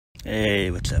Hey,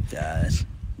 what's up, guys?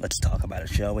 Let's talk about it,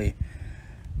 shall we?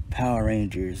 Power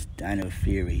Rangers Dino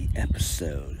Fury,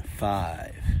 Episode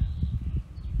 5.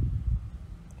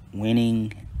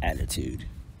 Winning Attitude.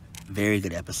 Very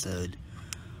good episode.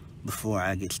 Before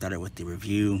I get started with the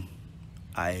review,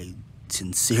 I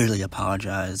sincerely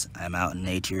apologize. I'm out in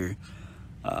nature,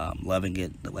 loving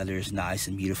it. The weather is nice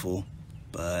and beautiful,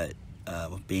 but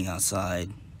with being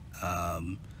outside,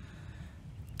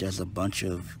 there's a bunch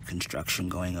of construction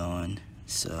going on,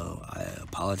 so I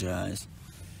apologize.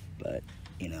 But,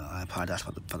 I apologize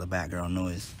for the background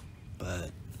noise.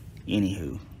 But,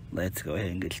 anywho, let's go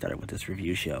ahead and get started with this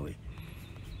review, shall we?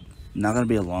 Not going to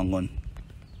be a long one.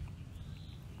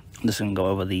 I'm just going to go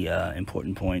over the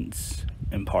important points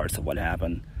and parts of what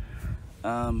happened.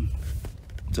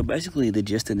 So basically, the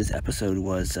gist of this episode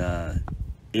was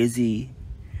Izzy,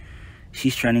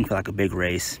 she's training for like a big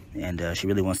race, and she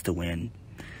really wants to win.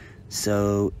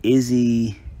 So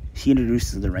Izzy, she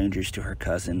introduces the Rangers to her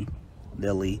cousin,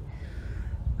 Lily,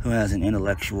 who has an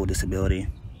intellectual disability.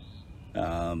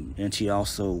 And she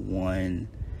also won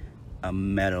a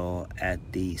medal at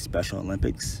the Special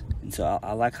Olympics. And so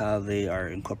I like how they are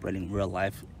incorporating real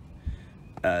life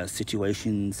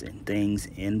situations and things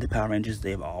in the Power Rangers.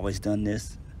 They've always done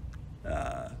this.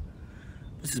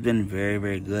 This has been very,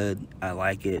 very good. I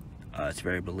like it. It's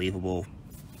very believable.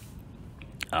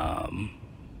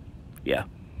 Yeah.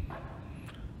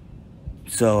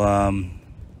 So,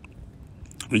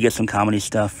 we get some comedy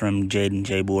stuff from Jade and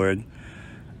Jayborg.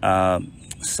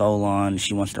 Solon,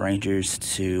 she wants the Rangers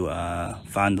to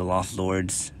find the Lost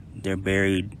Lords. They're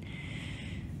buried.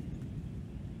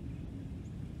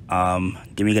 Then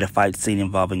we get a fight scene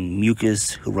involving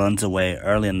Mucus, who runs away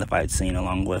early in the fight scene,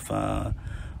 along with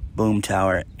Boom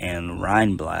Tower and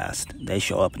Rhine Blast. They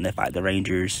show up and they fight the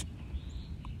Rangers.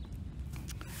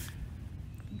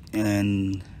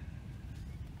 And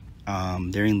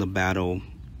during the battle,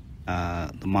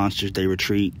 the monsters, they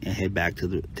retreat and head back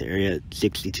to Area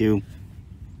 62.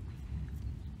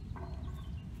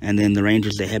 And then the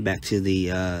Rangers, they head back to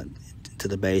the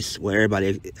base, where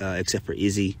everybody except for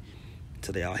Izzy,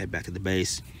 so they all head back to the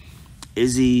base.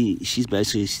 Izzy, she's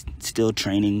basically still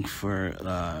training for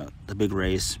the big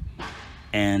race,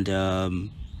 and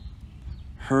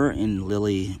her and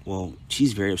Lily, well,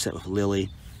 she's very upset with Lily,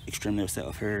 extremely upset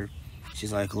with her.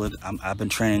 She's like, look, I've been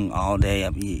training all day.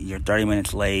 You're 30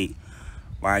 minutes late.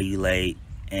 Why are you late?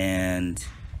 And,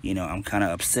 I'm kind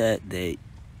of upset that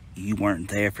you weren't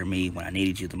there for me when I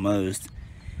needed you the most.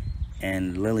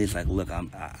 And Lily's like, look,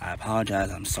 I apologize.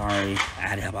 I'm sorry. I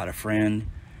had to help out a friend.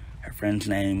 Her friend's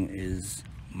name is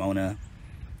Mona.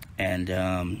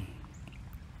 And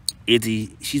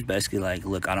Izzy, she's basically like,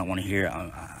 look, I don't want to hear it.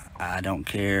 I don't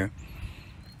care.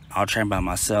 I'll train by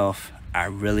myself. I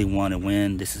really want to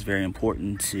win. This is very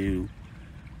important to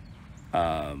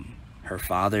her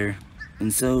father.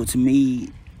 And so, to me,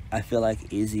 I feel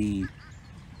like Izzy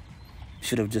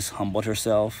should have just humbled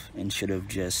herself and should have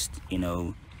just,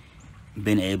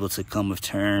 been able to come with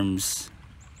terms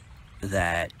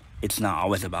that it's not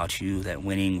always about you, that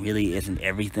winning really isn't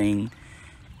everything,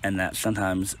 and that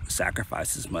sometimes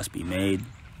sacrifices must be made.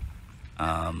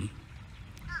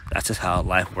 That's just how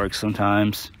life works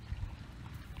sometimes.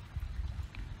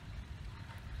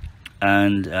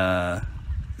 And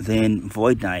then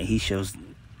Void Knight, he shows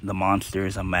the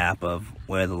monsters a map of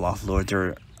where the Lost Lords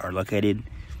are located.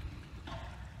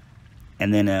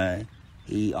 And then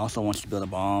he also wants to build a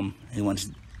bomb. He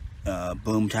wants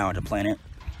Boom Tower to plant it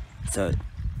so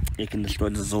it can destroy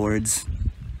the Zords.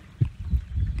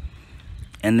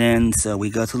 And then, so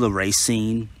we go to the race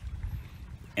scene.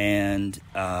 And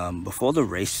before the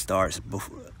race starts,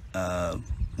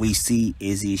 we see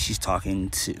Izzy. She's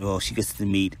talking to, well, she gets to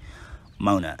meet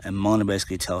Mona. And Mona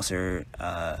basically tells her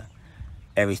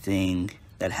everything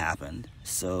that happened.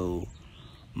 So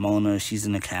Mona, she's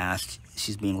in a cast.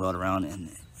 She's being rolled around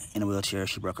in a wheelchair.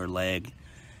 She broke her leg.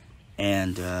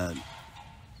 And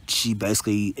she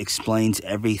basically explains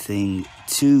everything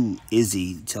to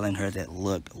Izzy, telling her that,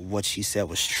 look, what she said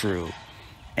was true.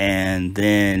 And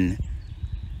then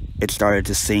it started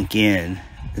to sink in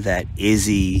that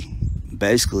Izzy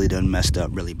basically done messed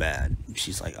up really bad.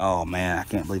 She's like, oh man, I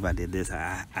can't believe I did this.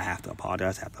 I have to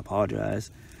apologize.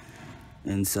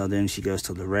 And so then she goes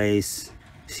to the race.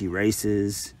 She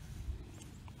races.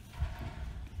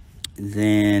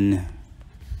 Then,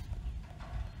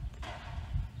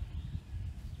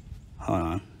 hold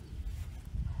on.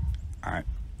 Alright,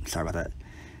 sorry about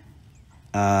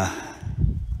that.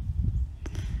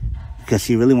 Because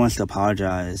she really wants to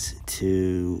apologize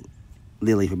to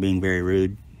Lily for being very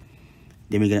rude.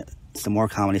 Then we get some more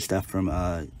comedy stuff from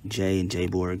Jay and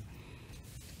Jayborg.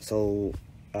 So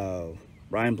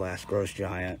Ryan Blast grows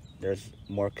giant. There's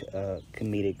more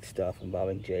comedic stuff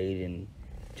involving Jade and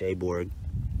Jay Borg.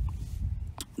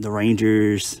 The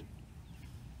Rangers,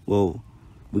 well,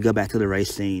 we go back to the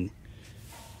race scene.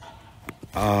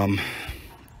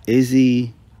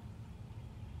 Izzy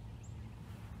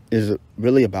is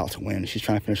really about to win. She's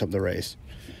trying to finish up the race.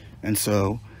 And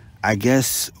so I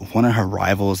guess one of her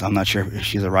rivals, I'm not sure if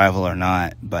she's a rival or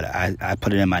not, but I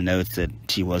put it in my notes that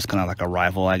she was kind of like a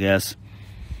rival, I guess.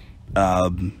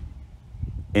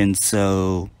 And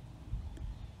so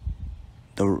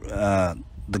the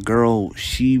girl,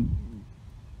 she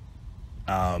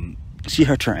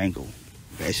hurt her ankle,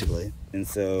 basically. And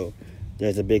so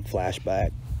there's a big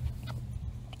flashback.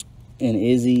 And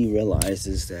Izzy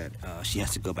realizes that she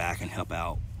has to go back and help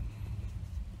out.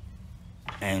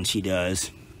 And she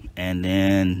does. And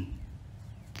then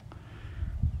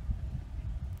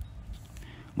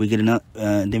we get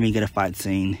a fight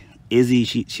scene. Izzy,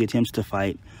 she attempts to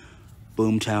fight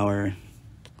Boom Tower.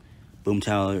 Boom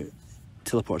Tower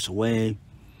teleports away.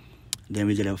 Then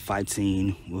we get a fight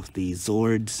scene with the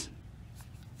Zords.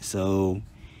 So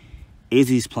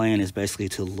Izzy's plan is basically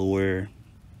to lure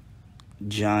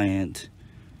giant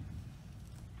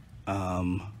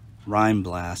Rhyme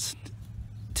Blast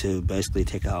to basically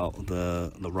take out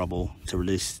the rubble, to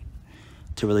release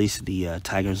the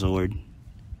Tiger Zord,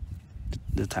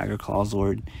 the Tiger Claw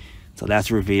Zord. So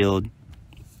that's revealed.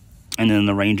 And then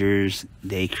the Rangers,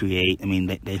 they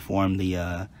form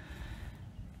the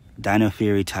Dino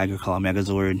Fury Tiger Claw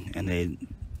Megazord, and they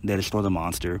destroy the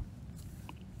monster.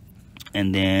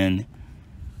 And then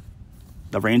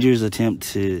the Rangers attempt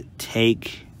to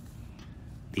take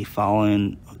the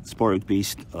fallen Sport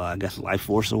Beast, I guess Life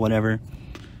Force or whatever,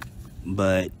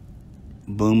 but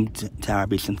Boom Tower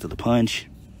beats them to the punch.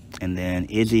 And then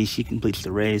Izzy, she completes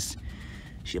the race.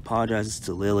 She apologizes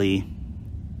to Lily,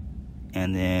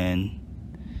 and then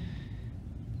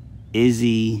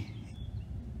Izzy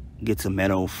gets a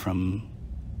medal from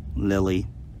Lily,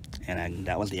 and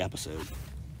that was the episode.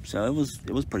 So it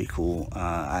was pretty cool.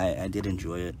 I did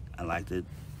enjoy it. I liked it.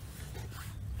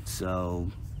 So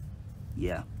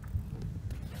yeah,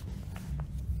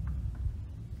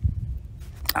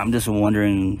 I'm just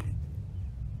wondering,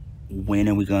 when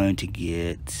are we going to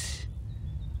get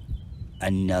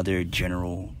another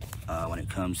general when it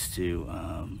comes to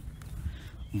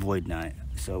Void Knight?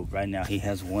 So right now he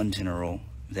has one general,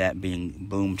 that being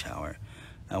Boom Tower.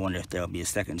 I wonder if there'll be a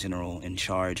second general in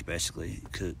charge, basically,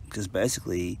 because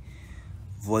basically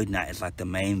Void Knight is like the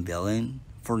main villain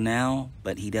for now,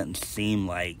 but he doesn't seem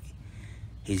like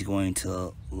he's going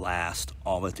to last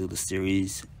all the way through the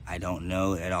series. I don't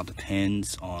know. It all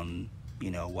depends on,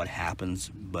 what happens,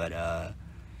 but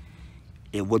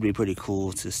it would be pretty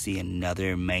cool to see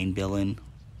another main villain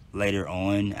later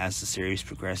on as the series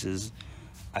progresses.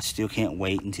 I still can't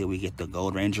wait until we get the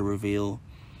Gold Ranger reveal.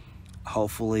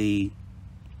 Hopefully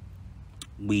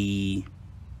we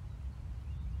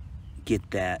get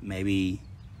that maybe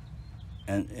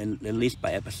at least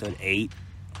by episode 8,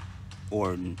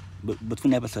 or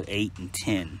between episode 8 and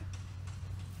 10.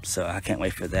 So I can't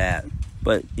wait for that.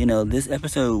 But this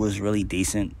episode was really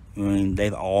decent. I mean,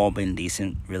 they've all been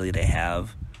decent, really. They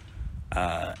have.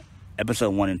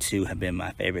 Episode 1 and 2 have been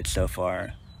my favorites so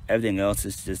far. Everything else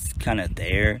is just kind of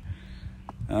there.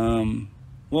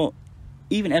 Well,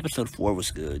 even episode 4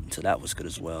 was good, so that was good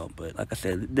as well. But like I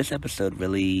said, this episode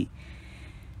really,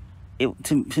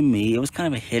 to me, it was kind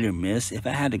of a hit or miss. If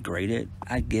I had to grade it,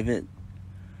 I'd give it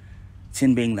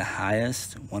 10 being the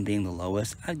highest, 1 being the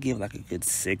lowest. I'd give like a good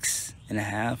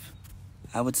 6.5,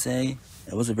 I would say.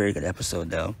 It was a very good episode,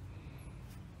 though.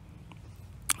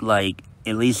 Like,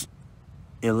 at least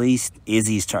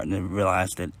Izzy's starting to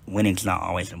realize that winning's not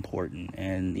always important.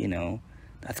 And,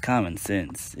 that's common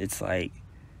sense. It's like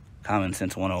common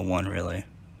sense 101, really.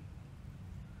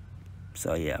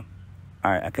 So, yeah.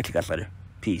 Alright, I'll catch you guys later.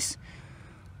 Peace.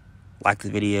 Like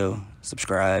the video,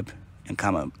 subscribe, and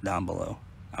comment down below.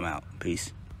 I'm out.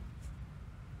 Peace.